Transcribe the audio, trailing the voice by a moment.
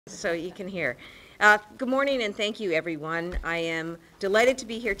So you can hear. Good morning and thank you, everyone. I am delighted to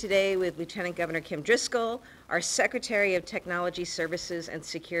be here today with Lieutenant Governor Kim Driscoll, our Secretary of Technology Services and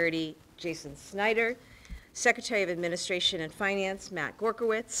Security, Jason Snyder, Secretary of Administration and Finance, Matt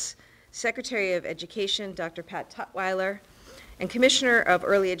Gorzkowicz, Secretary of Education, Dr. Pat Tutwiler, and Commissioner of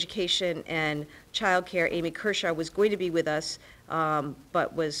Early Education and Child Care, Amy Kershaw, was going to be with us,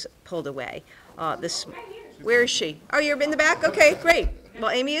 but was pulled away. Where is she? Oh, you're in the back? Okay, great. Well,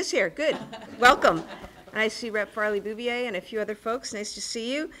 Amy is here. Good. Welcome. And I see Rep. Farley Bouvier and a few other folks. Nice to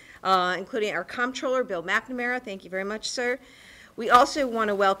see you, including our Comptroller, Bill McNamara. Thank you very much, sir. We also want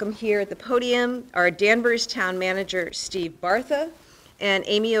to welcome here at the podium our Danvers Town Manager, Steve Bartha, and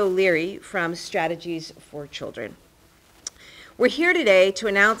Amy O'Leary from Strategies for Children. We're here today to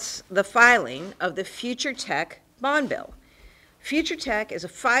announce the filing of the Future Tech Bond Bill. Future Tech is a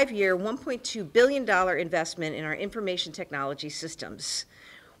 5-year, $1.2 billion investment in our information technology systems.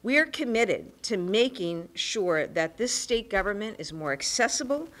 We are committed to making sure that this state government is more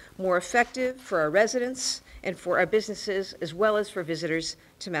accessible, more effective for our residents and for our businesses, as well as for visitors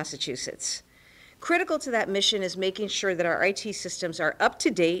to Massachusetts. Critical to that mission is making sure that our IT systems are up to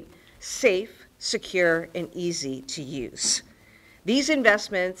date, safe, secure, and easy to use. These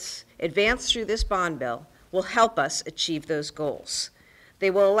investments, advanced through this bond bill, will help us achieve those goals. They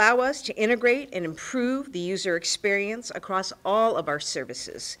will allow us to integrate and improve the user experience across all of our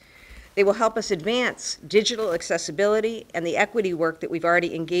services. They will help us advance digital accessibility and the equity work that we've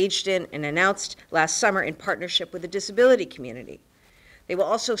already engaged in and announced last summer in partnership with the disability community. They will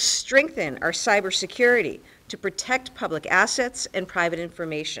also strengthen our cybersecurity to protect public assets and private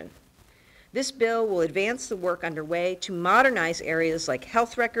information. This bill will advance the work underway to modernize areas like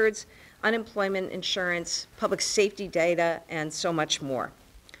health records, unemployment insurance, public safety data, and so much more.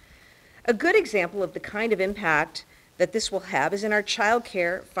 A good example of the kind of impact that this will have is in our child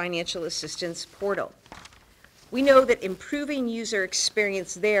care financial assistance portal. We know that improving user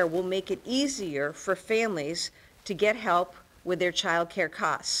experience there will make it easier for families to get help with their child care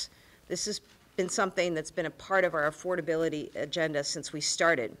costs. This has been something that's been a part of our affordability agenda since we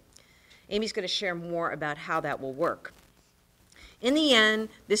started. Amy's going to share more about how that will work. In the end,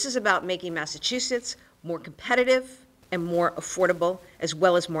 this is about making Massachusetts more competitive and more affordable, as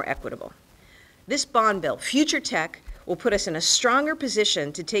well as more equitable. This bond bill, Future Tech, will put us in a stronger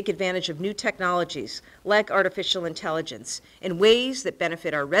position to take advantage of new technologies like artificial intelligence in ways that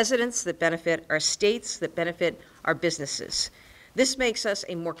benefit our residents, that benefit our states, that benefit our businesses. This makes us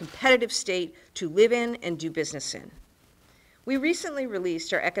a more competitive state to live in and do business in. We recently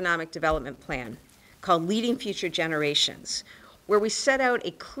released our economic development plan called Leading Future Generations, where we set out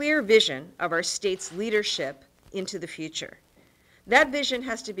a clear vision of our state's leadership into the future. That vision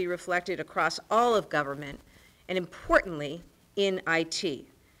has to be reflected across all of government, and importantly, in IT.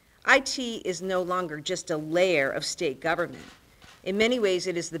 IT is no longer just a layer of state government. In many ways,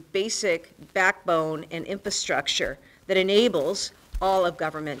 it is the basic backbone and infrastructure that enables all of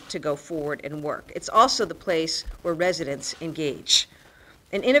government to go forward and work. It's also the place where residents engage.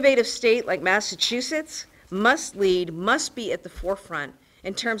 An innovative state like Massachusetts must lead, must be at the forefront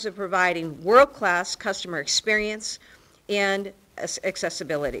in terms of providing world-class customer experience and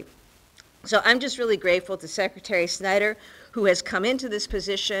accessibility. So I'm just really grateful to Secretary Snyder, who has come into this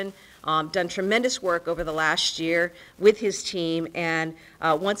position, done tremendous work over the last year with his team, and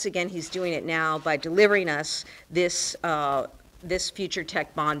once again he's doing it now by delivering us this Future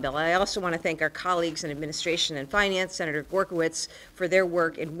Tech Bond Bill. I also want to thank our colleagues in Administration and Finance, Senator Gorzkowicz, for their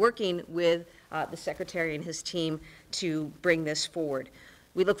work in working with the Secretary and his team to bring this forward.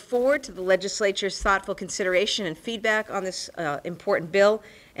 We look forward to the legislature's thoughtful consideration and feedback on this important bill,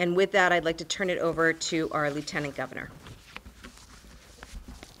 and with that, I'd like to turn it over to our Lieutenant Governor.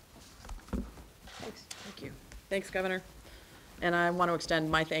 Thanks. Thank you. Thanks, Governor. And I want to extend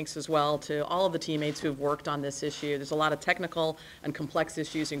my thanks as well to all of the teammates who've worked on this issue. There's a lot of technical and complex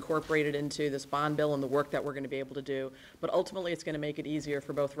issues incorporated into this bond bill and the work that we're going to be able to do. But ultimately, it's going to make it easier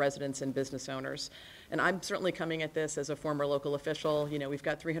for both residents and business owners. And I'm certainly coming at this as a former local official. You know, we've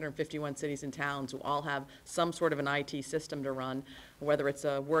got 351 cities and towns who all have some sort of an IT system to run, whether it's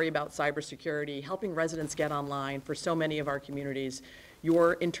a worry about cybersecurity, helping residents get online. For so many of our communities,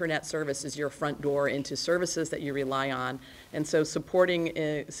 your internet service is your front door into services that you rely on. And so supporting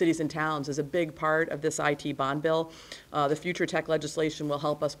cities and towns is a big part of this IT bond bill. The Future Tech legislation will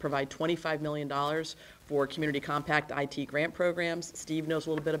help us provide $25 million for community compact IT grant programs. Steve knows a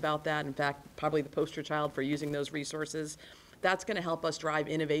little bit about that. In fact, probably the poster child for using those resources. That's going to help us drive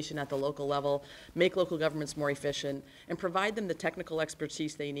innovation at the local level, make local governments more efficient, and provide them the technical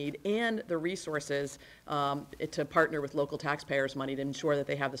expertise they need and the resources to partner with local taxpayers' money to ensure that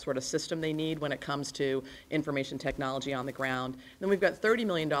they have the sort of system they need when it comes to information technology on the ground. Then we've got $30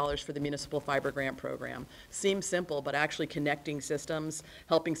 million for the Municipal Fiber Grant Program. Seems simple, but actually connecting systems,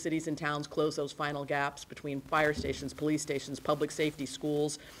 helping cities and towns close those final gaps between fire stations, police stations, public safety,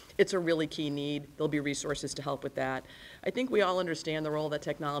 schools. It's a really key need. There'll be resources to help with that. I think we all understand the role that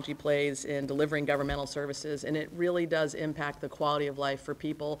technology plays in delivering governmental services, and it really does impact the quality of life for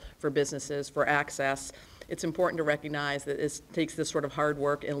people, for businesses, for access. It's important to recognize that it takes this sort of hard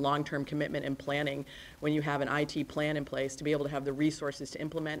work and long-term commitment and planning when you have an IT plan in place to be able to have the resources to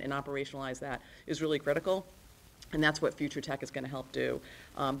implement and operationalize that is really critical. And that's what future tech is going to help do.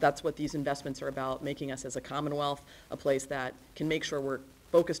 That's what these investments are about, making us as a Commonwealth a place that can make sure we're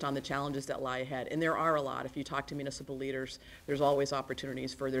focused on the challenges that lie ahead. And there are a lot. If you talk to municipal leaders, there's always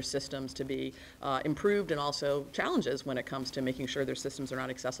opportunities for their systems to be improved, and also challenges when it comes to making sure their systems are not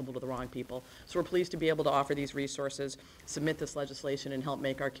accessible to the wrong people. So we're pleased to be able to offer these resources, submit this legislation, and help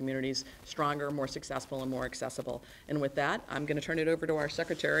make our communities stronger, more successful, and more accessible. And with that, I'm going to turn it over to our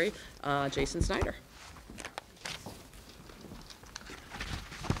Secretary, Jason Snyder.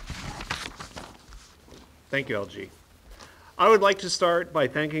 Thank you, LG. I would like to start by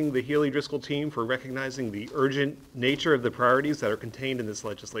thanking the Healey Driscoll team for recognizing the urgent nature of the priorities that are contained in this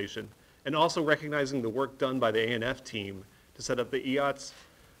legislation, and also recognizing the work done by the ANF team to set up the EOTS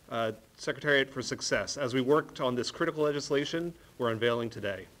Secretariat for Success as we worked on this critical legislation we're unveiling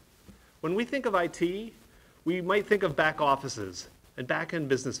today. When we think of IT, we might think of back offices and back-end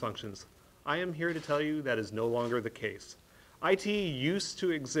business functions. I am here to tell you that is no longer the case. IT used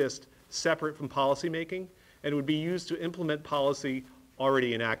to exist separate from policymaking, and would be used to implement policy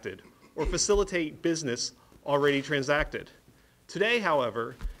already enacted or facilitate business already transacted. Today,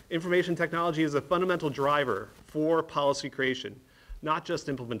 however, information technology is a fundamental driver for policy creation, not just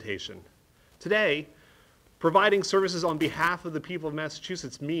implementation. Today, providing services on behalf of the people of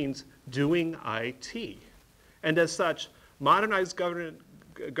Massachusetts means doing IT. And as such, modernized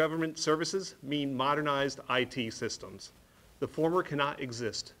government services mean modernized IT systems. The former cannot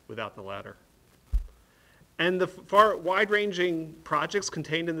exist without the latter. And the far wide-ranging projects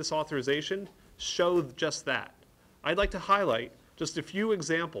contained in this authorization show just that. I'd like to highlight just a few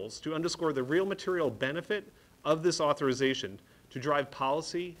examples to underscore the real material benefit of this authorization to drive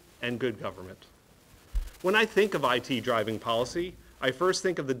policy and good government. When I think of IT driving policy, I first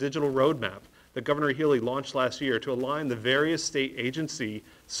think of the digital roadmap that Governor Healey launched last year to align the various state agency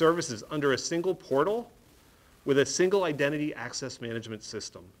services under a single portal with a single identity access management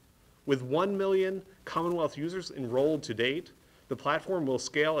system. With 1 million Commonwealth users enrolled to date, the platform will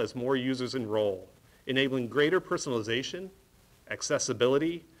scale as more users enroll, enabling greater personalization,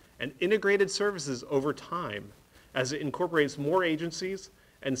 accessibility, and integrated services over time as it incorporates more agencies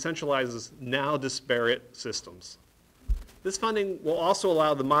and centralizes now disparate systems. This funding will also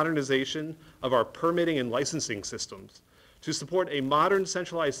allow the modernization of our permitting and licensing systems to support a modern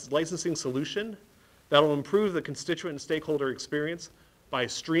centralized licensing solution that will improve the constituent and stakeholder experience by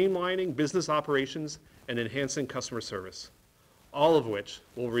streamlining business operations and enhancing customer service, all of which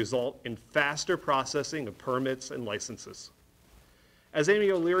will result in faster processing of permits and licenses. As Amy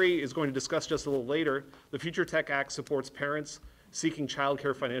O'Leary is going to discuss just a little later, the Future Tech Act supports parents seeking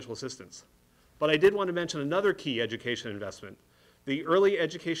childcare financial assistance. But I did want to mention another key education investment, the Early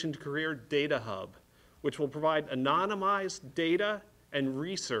Education to Career Data Hub, which will provide anonymized data and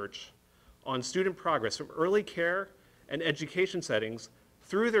research on student progress from early care and education settings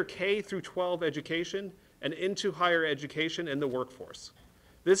through their K through 12 education and into higher education and the workforce.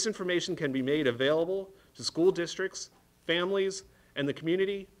 This information can be made available to school districts, families, and the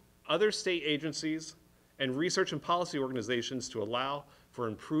community, other state agencies, and research and policy organizations to allow for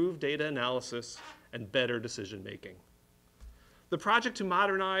improved data analysis and better decision making. The project to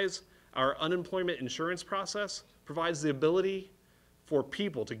modernize our unemployment insurance process provides the ability for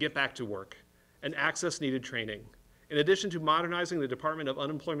people to get back to work and access needed training. In addition to modernizing the Department of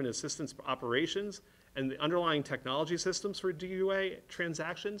Unemployment Assistance operations and the underlying technology systems for DUA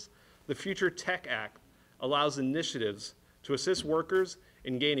transactions, the Future Tech Act allows initiatives to assist workers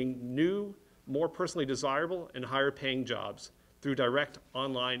in gaining new, more personally desirable and higher paying jobs through direct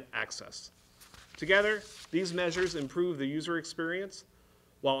online access. Together, these measures improve the user experience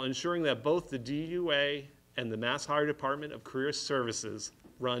while ensuring that both the DUA and the Mass Higher Department of Career Services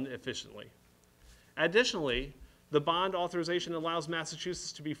run efficiently. Additionally, the bond authorization allows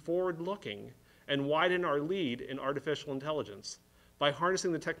Massachusetts to be forward-looking and widen our lead in artificial intelligence by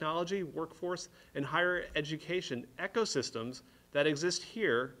harnessing the technology, workforce, and higher education ecosystems that exist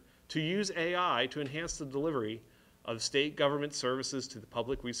here to use AI to enhance the delivery of state government services to the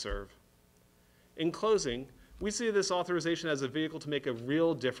public we serve. In closing, we see this authorization as a vehicle to make a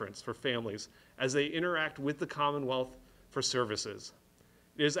real difference for families as they interact with the Commonwealth for services.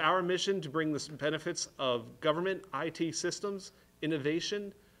 It is our mission to bring the benefits of government IT systems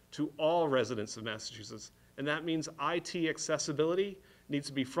innovation to all residents of Massachusetts, and that means IT accessibility needs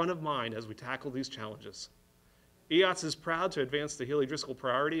to be front of mind as we tackle these challenges. EOTS is proud to advance the Healey Driscoll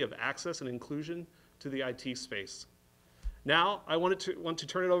priority of access and inclusion to the IT space. Now, I want to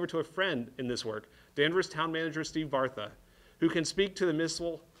turn it over to a friend in this work, Danvers Town Manager Steve Bartha, who can speak to the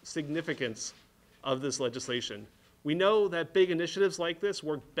municipal significance of this legislation. We know that big initiatives like this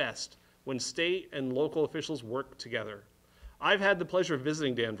work best when state and local officials work together. I've had the pleasure of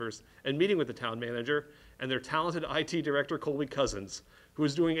visiting Danvers and meeting with the town manager and their talented IT director, Colby Cousins, who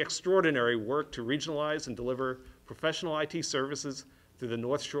is doing extraordinary work to regionalize and deliver professional IT services through the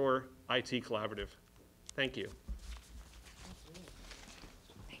North Shore IT Collaborative. Thank you.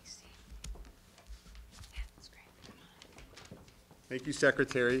 Thanks, Steve. Yeah, that's great. Come on. Thank you,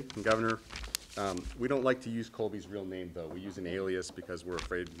 Secretary and Governor. We don't like to use Colby's real name, though. We use an alias because we're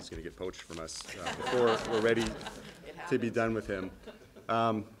afraid he's going to get poached from us before we're ready to be done with him.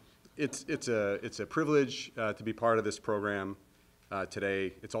 It's a privilege to be part of this program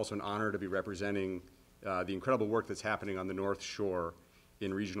today. It's also an honor to be representing the incredible work that's happening on the North Shore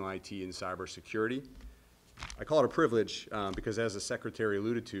in regional IT and cybersecurity. I call it a privilege because, as the Secretary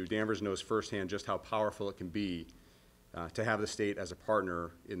alluded to, Danvers knows firsthand just how powerful it can be to have the state as a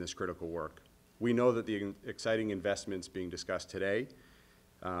partner in this critical work. We know that the exciting investments being discussed today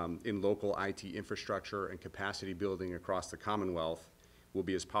in local IT infrastructure and capacity building across the Commonwealth will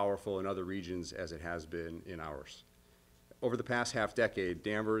be as powerful in other regions as it has been in ours. Over the past half-decade,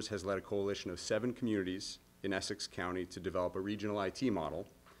 Danvers has led a coalition of 7 communities in Essex County to develop a regional IT model,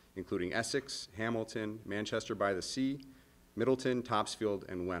 including Essex, Hamilton, Manchester by the Sea, Middleton, Topsfield,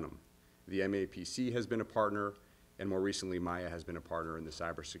 and Wenham. The MAPC has been a partner, and more recently, Maya has been a partner in the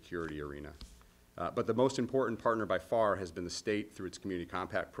cybersecurity arena. But the most important partner by far has been the state through its Community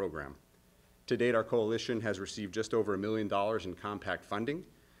Compact program. To date, our coalition has received just over $1 million in compact funding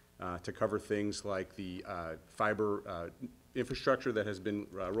to cover things like the fiber infrastructure that has been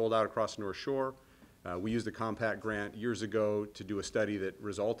rolled out across North Shore. We used the compact grant years ago to do a study that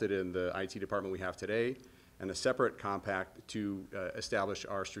resulted in the IT department we have today, and a separate compact to establish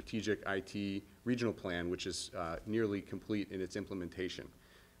our strategic IT regional plan, which is nearly complete in its implementation.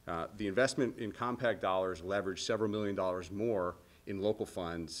 The investment in compact dollars leveraged several $1 million more in local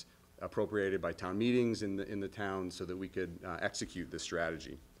funds appropriated by town meetings in the town so that we could execute this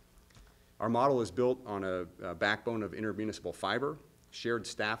strategy. Our model is built on a backbone of intermunicipal fiber, shared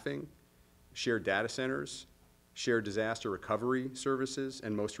staffing, shared data centers, shared disaster recovery services,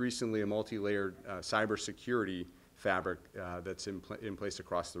 and most recently a multi-layered cybersecurity fabric that's in place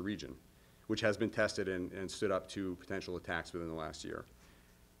across the region, which has been tested and stood up to potential attacks within the last year.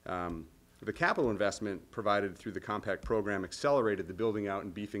 The capital investment provided through the Compact program accelerated the building out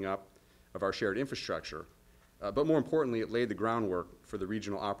and beefing up of our shared infrastructure. But more importantly, it laid the groundwork for the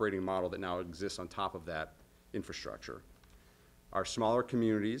regional operating model that now exists on top of that infrastructure. Our smaller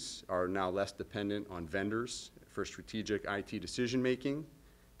communities are now less dependent on vendors for strategic IT decision-making.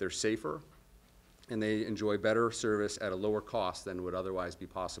 They're safer, and they enjoy better service at a lower cost than would otherwise be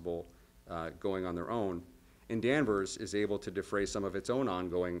possible going on their own. And Danvers is able to defray some of its own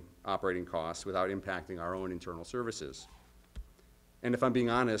ongoing operating costs without impacting our own internal services. And if I'm being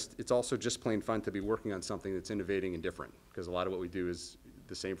honest, it's also just plain fun to be working on something that's innovating and different, because a lot of what we do is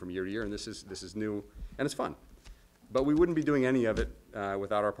the same from year to year, and this is new, and it's fun. But we wouldn't be doing any of it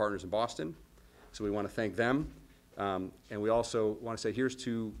without our partners in Boston, so we want to thank them. And we also want to say here's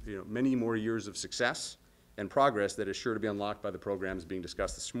to many more years of success and progress that is sure to be unlocked by the programs being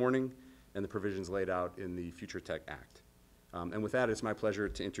discussed this morning and the provisions laid out in the Future Tech Act. And with that, it's my pleasure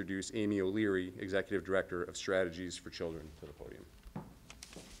to introduce Amy O'Leary, Executive Director of Strategies for Children, to the podium.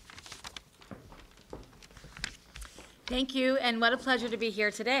 Thank you, and what a pleasure to be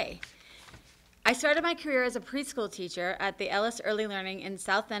here today. I started my career as a preschool teacher at the Ellis Early Learning in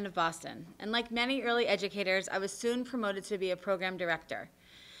South End of Boston, and like many early educators, I was soon promoted to be a program director.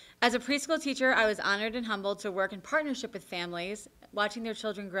 As a preschool teacher, I was honored and humbled to work in partnership with families, watching their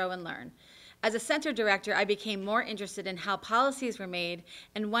children grow and learn. As a center director, I became more interested in how policies were made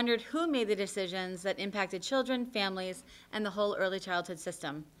and wondered who made the decisions that impacted children, families, and the whole early childhood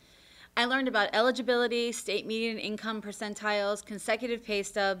system. I learned about eligibility, state median income percentiles, consecutive pay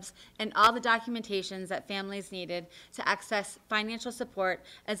stubs, and all the documentations that families needed to access financial support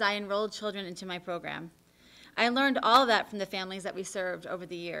as I enrolled children into my program. I learned all of that from the families that we served over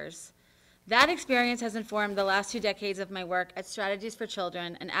the years. That experience has informed the last 2 decades of my work at Strategies for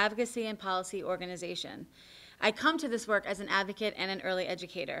Children, an advocacy and policy organization. I come to this work as an advocate and an early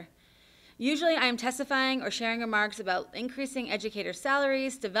educator. Usually I am testifying or sharing remarks about increasing educator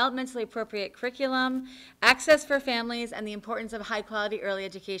salaries, developmentally appropriate curriculum, access for families, and the importance of high-quality early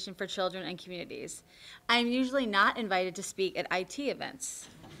education for children and communities. I am usually not invited to speak at IT events.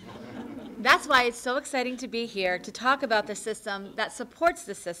 That's why it's so exciting to be here to talk about the system that supports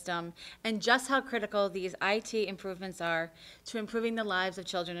the system and just how critical these IT improvements are to improving the lives of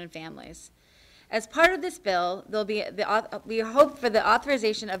children and families. As part of this bill, we hope for the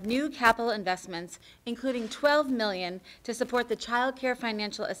authorization of new capital investments, including $12 million to support the Child Care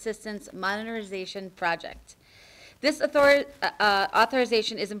Financial Assistance Modernization Project. This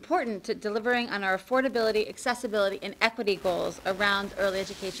authorization is important to delivering on our affordability, accessibility, and equity goals around early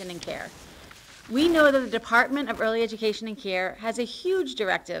education and care. We know that the Department of Early Education and Care has a huge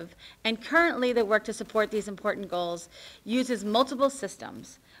directive, and currently the work to support these important goals uses multiple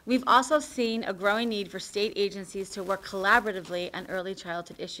systems. We've also seen a growing need for state agencies to work collaboratively on early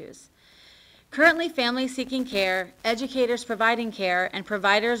childhood issues. Currently, families seeking care, educators providing care, and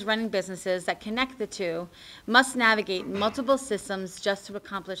providers running businesses that connect the two must navigate multiple systems just to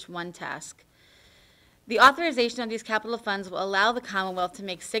accomplish one task. The authorization of these capital funds will allow the Commonwealth to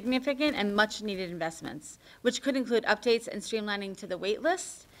make significant and much-needed investments, which could include updates and streamlining to the wait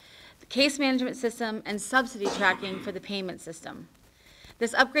list, the case management system, and subsidy tracking for the payment system.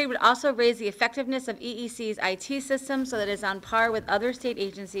 This upgrade would also raise the effectiveness of EEC's IT system so that it is on par with other state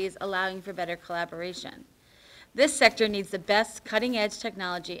agencies, allowing for better collaboration. This sector needs the best cutting-edge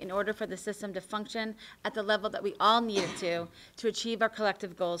technology in order for the system to function at the level that we all need it to achieve our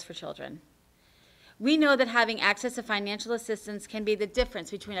collective goals for children. We know that having access to financial assistance can be the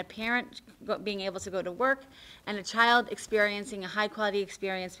difference between a parent being able to go to work and a child experiencing a high-quality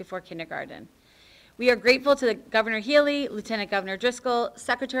experience before kindergarten. We are grateful to Governor Healey, Lieutenant Governor Driscoll,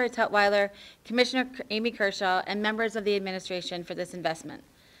 Secretary Tutwiler, Commissioner Amy Kershaw, and members of the administration for this investment.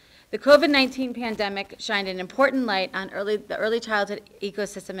 The COVID-19 pandemic shined an important light on the early childhood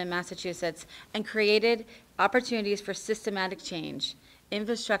ecosystem in Massachusetts and created opportunities for systematic change.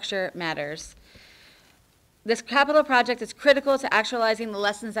 Infrastructure matters. This capital project is critical to actualizing the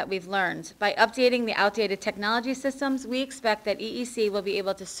lessons that we've learned. By updating the outdated technology systems, we expect that EEC will be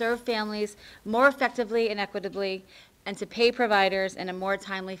able to serve families more effectively and equitably and to pay providers in a more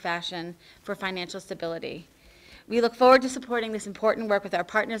timely fashion for financial stability. We look forward to supporting this important work with our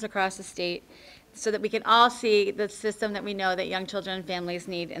partners across the state so that we can all see the system that we know that young children and families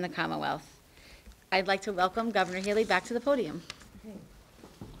need in the Commonwealth. I'd like to welcome Governor Healey back to the podium.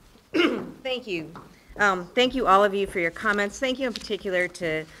 Thank you. Thank you, all of you, for your comments. Thank you in particular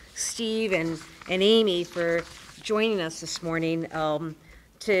to Steve and Amy for joining us this morning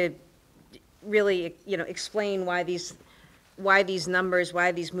to really, explain why these numbers,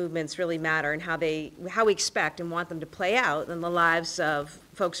 why these movements really matter, and how we expect and want them to play out in the lives of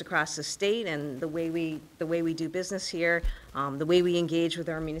folks across the state and the way we do business here, the way we engage with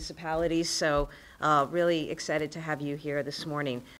our municipalities. So really excited to have you here this morning.